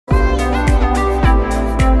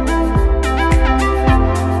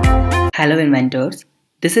Hello inventors,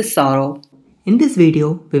 this is Saurav. In this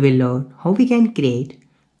video, we will learn how we can create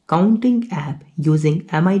counting app using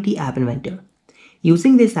MIT App Inventor.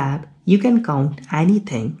 Using this app, you can count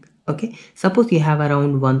anything. Okay, suppose you have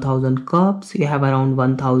around 1000 cups, you have around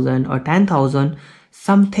 1000 or 10,000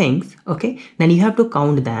 some things. Okay, then you have to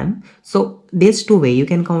count them. So there's two ways: you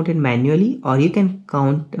can count it manually or you can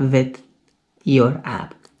count with your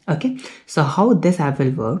app. Okay, so how this app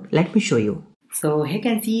will work, let me show you. So here you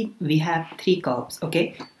can see we have three cups.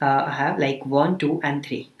 Okay, I have like 1, 2 and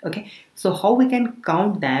 3. Okay, so how we can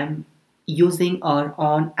count them using our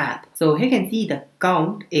own app. So here you can see the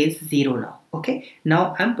count is 0 now. Okay,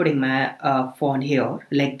 now I'm putting my phone here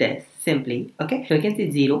like this simply. Okay, so you can see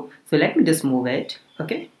 0. So let me just move it.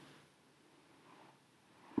 Okay,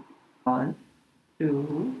 1,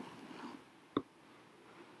 2,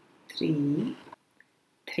 3,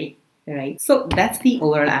 3. Right, so that's the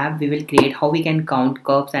overall app we will create, how we can count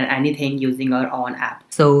cups and anything using our own app.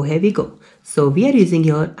 So here we go. So we are using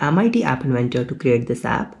your MIT App Inventor to create this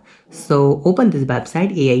app. So open this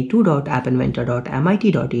website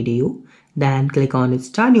ai2.appinventor.mit.edu. Then click on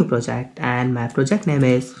start new project and my project name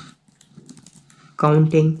is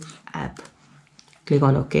counting app. Click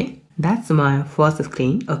on OK. That's my first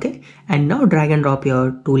screen. Okay, and now drag and drop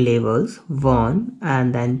your two labels, 1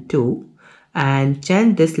 and then 2, and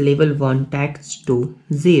change this label 1 text to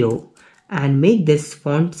 0 and make this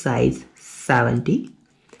font size 70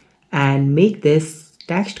 and make this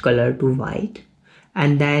text color to white,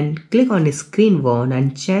 and then click on the screen 1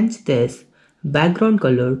 and change this background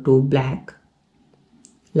color to black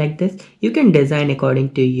like this. You can design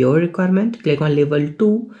according to your requirement. Click on label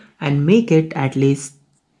 2 and make it at least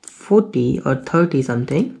 40 or 30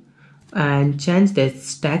 something and change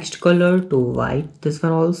this text color to white, this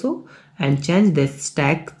one also, and change this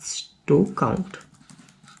text to count.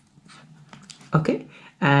 Okay,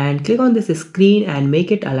 and click on this screen and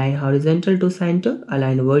make it align horizontal to center,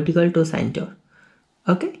 align vertical to center.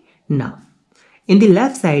 Okay, now in the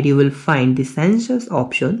left side you will find the sensors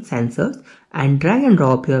option, sensors, and drag and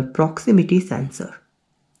drop your proximity sensor.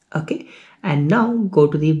 Okay, and now go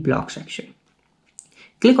to the block section.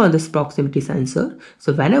 Click on this proximity sensor.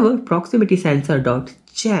 So whenever proximity sensor dot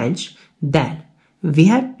change, then we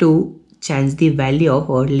have to change the value of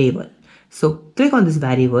our label. So click on this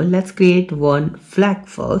variable. Let's create one flag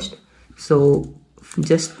first. So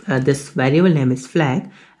just this variable name is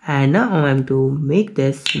flag, and now I'm to make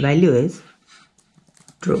this value is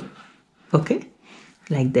true. Okay,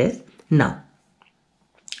 like this. Now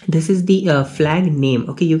this is the flag name.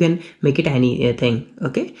 Okay, you can make it anything.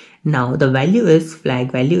 Okay, now the value is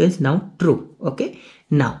flag value is now true. Okay,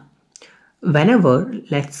 now whenever,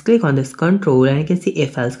 let's click on this control and you can see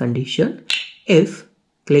if else condition. If,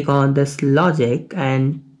 click on this logic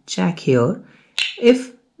and check here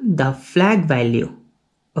if the flag value,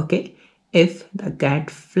 okay, if the get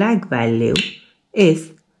flag value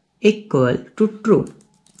is equal to true.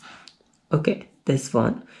 Okay, this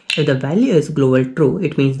one, if the value is global true,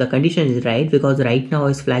 it means the condition is right, because right now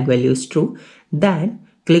its flag value is true. Then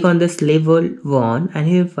click on this label 1 and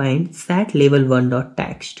you will find set label 1 dot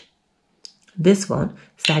text. This one,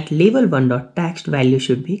 set label 1 dot text value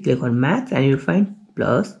should be, click on max and you will find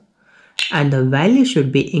plus, and the value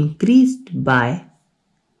should be increased by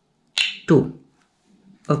 2.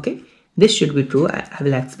 Okay, this should be true. I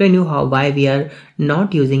will explain you why we are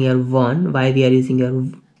not using your 1, why we are using your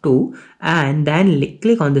 2, and then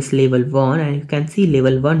click on this label 1 and you can see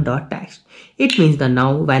label 1 dot text. It means that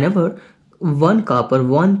now whenever one cup or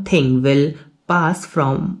one thing will pass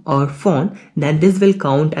from our phone, then this will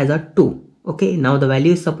count as a 2. Okay, now the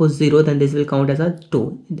value is suppose 0, then this will count as a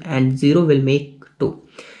 2 and 0 will make 2.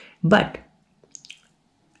 But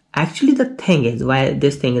actually the thing is, why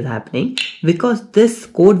this thing is happening, because this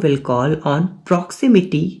code will call on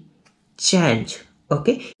proximity change.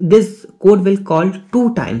 Okay, this code will call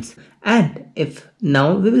 2 times, and if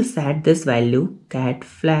now we will set this value get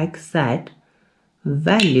flag set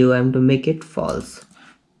value, I'm to make it false.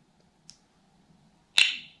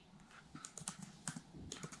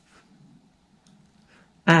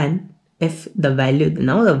 And if the value,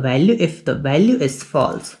 now the value, if the value is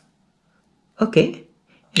false, okay,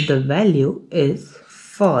 if the value is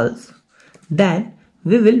false, then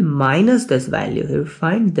we will minus this value. We will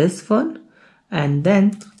find this one and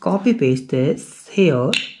then copy paste this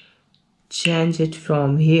here, change it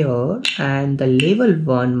from here, and the label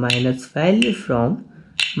 1 minus value from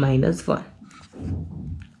 -1,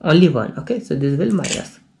 only 1. Okay, so this will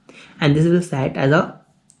minus and this will set as a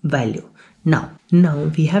value. Now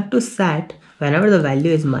we have to set, whenever the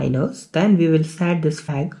value is minus, then we will set this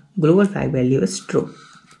flag global flag value is true.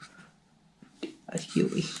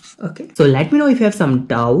 RUE. Okay. So let me know if you have some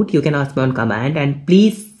doubt. You can ask me on comment, and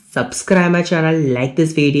please subscribe my channel, like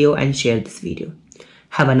this video and share this video.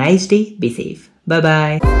 Have a nice day. Be safe. Bye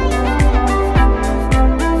bye.